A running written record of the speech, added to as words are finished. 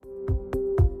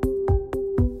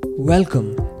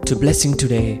Welcome to Blessing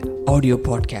Today audio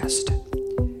podcast.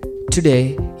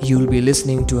 Today you will be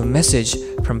listening to a message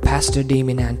from Pastor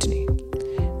Damien Antony.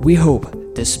 We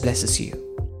hope this blesses you.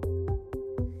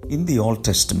 In the Old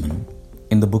Testament,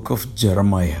 in the book of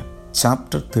Jeremiah,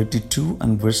 chapter 32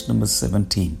 and verse number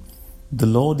 17, the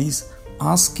Lord is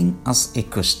asking us a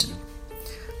question.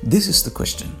 This is the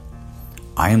question.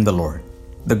 I am the Lord,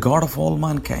 the God of all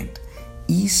mankind.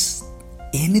 Is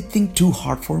anything too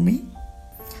hard for me?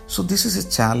 So this is a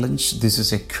challenge, this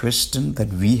is a question that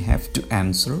we have to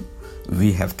answer,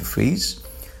 we have to face.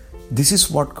 This is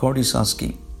what God is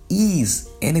asking.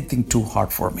 Is anything too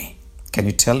hard for me? Can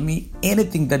you tell me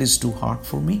anything that is too hard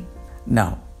for me?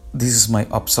 Now, this is my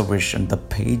observation. The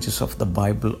pages of the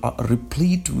Bible are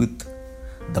replete with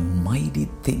the mighty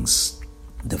things,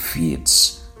 the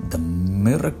feats, the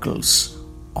miracles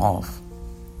of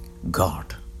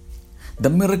God. The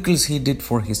miracles He did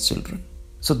for His children.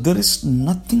 So there is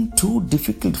nothing too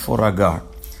difficult for our God.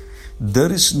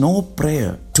 There is no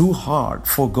prayer too hard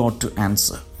for God to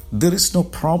answer. There is no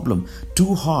problem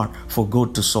too hard for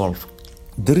God to solve.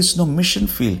 There is no mission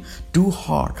field too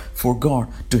hard for God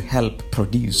to help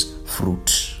produce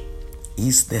fruit.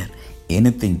 Is there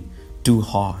anything too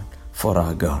hard for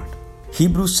our God?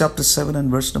 Hebrews chapter 7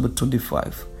 and verse number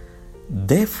 25.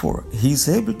 Therefore, He is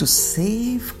able to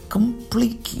save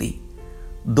completely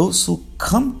those who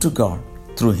come to God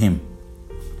through Him,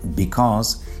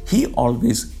 because He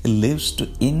always lives to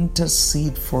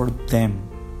intercede for them.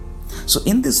 So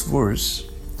in this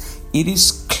verse, it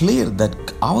is clear that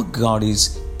our God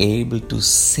is able to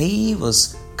save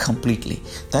us completely.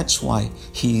 That's why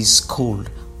He is called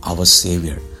our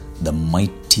Savior, the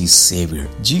mighty Savior.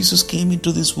 Jesus came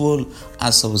into this world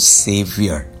as our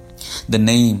Savior. The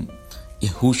name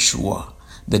Yahushua,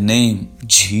 the name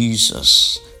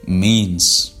Jesus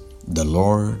means the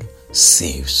Lord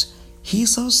saves. He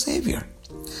is our Savior.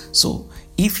 So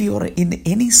if you are in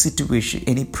any situation,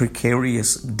 any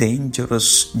precarious,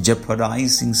 dangerous,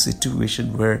 jeopardizing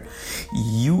situation where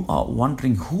you are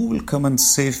wondering who will come and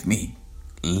save me,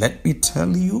 let me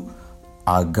tell you,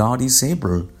 our God is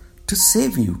able to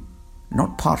save you,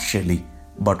 not partially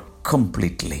but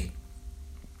completely,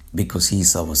 because He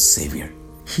is our Savior.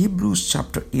 Hebrews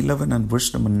chapter 11 and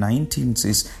verse number 19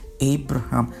 says,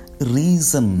 Abraham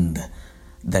reasoned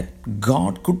that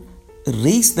God could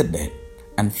raise the dead,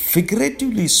 and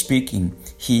figuratively speaking,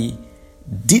 he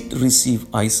did receive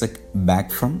Isaac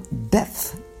back from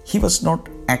death. He was not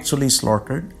actually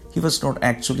slaughtered, he was not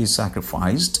actually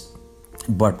sacrificed,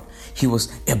 but he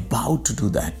was about to do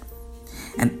that.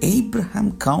 And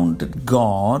Abraham counted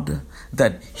God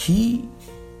that he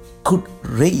could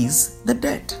raise the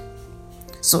dead.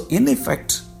 So in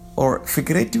effect, or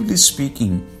figuratively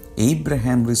speaking,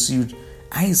 Abraham received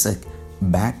Isaac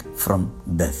back from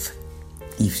death.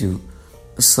 If you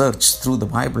search through the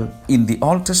Bible, in the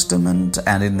Old Testament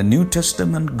and in the New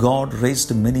Testament, God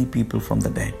raised many people from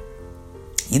the dead.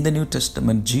 In the New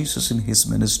Testament, Jesus in His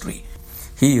ministry,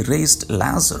 He raised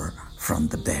Lazarus from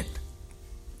the dead.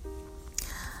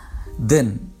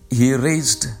 Then He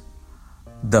raised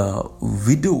the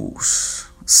widow's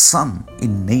son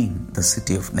in Nain, the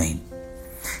city of Nain.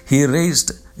 He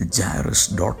raised Jairus'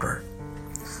 daughter.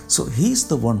 So He is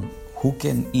the one who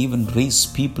can even raise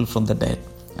people from the dead.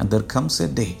 And there comes a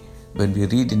day when we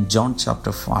read in John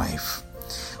chapter 5,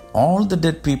 all the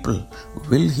dead people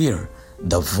will hear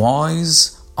the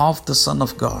voice of the Son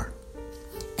of God,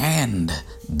 and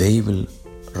they will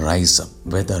rise up,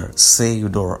 whether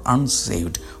saved or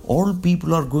unsaved. All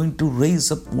people are going to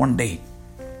rise up one day.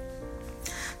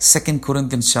 2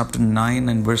 Corinthians chapter 9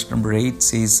 and verse number 8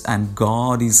 says, and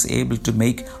God is able to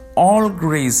make all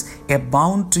grace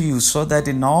abound to you, so that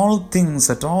in all things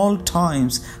at all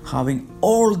times, having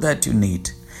all that you need,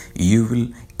 you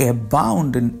will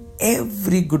abound in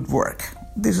every good work.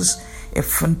 This is a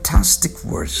fantastic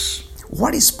verse.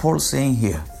 What is Paul saying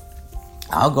here?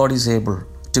 Our God is able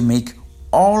to make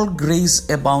all grace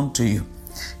abound to you.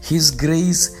 His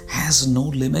grace has no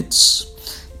limits.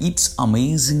 It's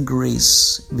amazing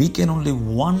grace. We can only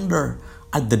wonder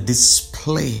at the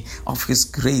display of His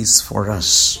grace for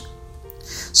us,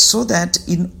 so that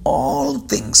in all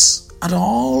things, at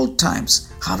all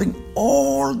times, having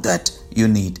all that you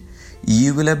need,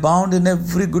 you will abound in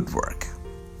every good work.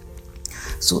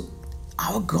 So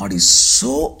our God is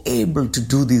so able to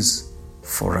do this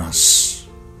for us.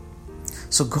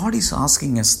 So God is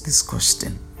asking us this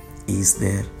question: is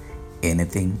there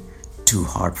anything too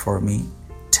hard for me?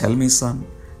 Tell me, son,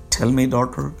 tell me,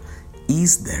 daughter,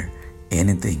 is there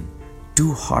anything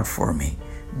too hard for me?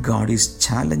 God is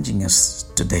challenging us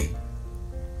today.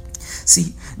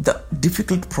 See, the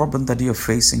difficult problem that you are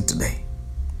facing today,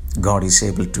 God is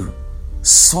able to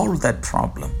solve that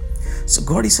problem. So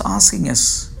God is asking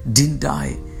us, didn't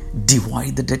I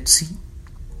divide the Dead Sea?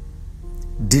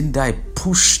 Didn't I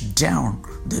push down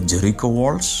the Jericho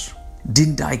walls?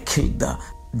 Didn't I kill the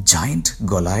giant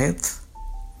Goliath?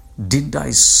 Didn't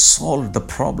I solve the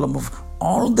problem of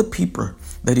all the people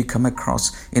that you come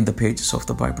across in the pages of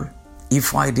the Bible?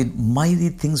 If I did mighty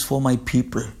things for my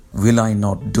people, will I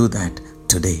not do that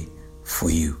today for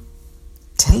you?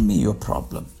 Tell me your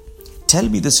problem. Tell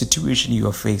me the situation you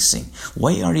are facing.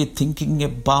 Why are you thinking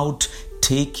about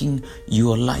taking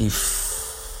your life?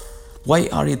 Why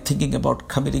are you thinking about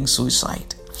committing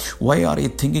suicide? Why are you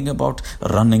thinking about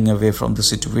running away from the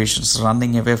situations,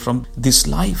 running away from this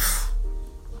life?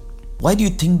 Why do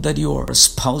you think that your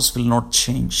spouse will not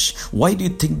change? Why do you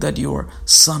think that your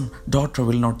son, daughter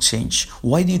will not change?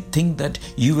 Why do you think that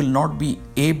you will not be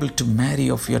able to marry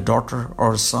of your daughter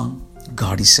or son?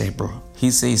 God is able.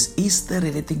 He says, is there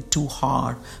anything too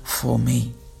hard for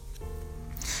me?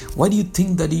 Why do you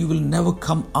think that you will never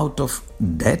come out of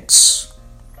debts?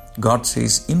 God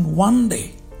says, in one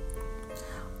day,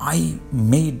 I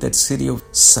made that city of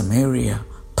Samaria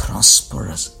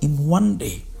prosperous. In one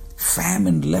day,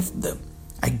 famine left them.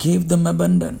 I gave them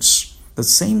abundance. The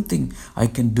same thing I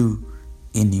can do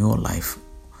in your life.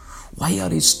 Why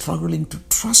are you struggling to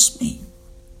trust me?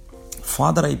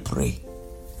 Father, I pray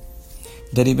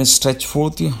that you may stretch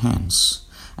forth your hands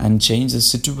and change the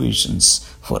situations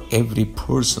for every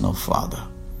person, oh Father.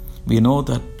 We know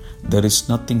that there is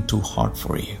nothing too hard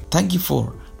for you. Thank you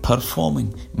for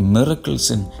performing miracles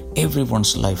in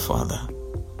everyone's life, Father.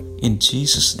 In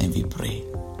Jesus' name we pray.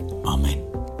 Amen.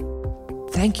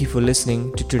 Thank you for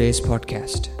listening to today's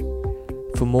podcast.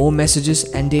 For more messages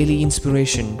and daily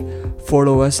inspiration,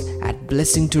 follow us at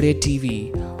Blessing Today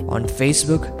TV on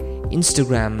Facebook,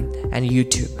 Instagram, and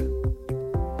YouTube.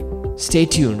 Stay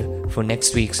tuned for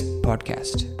next week's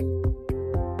podcast.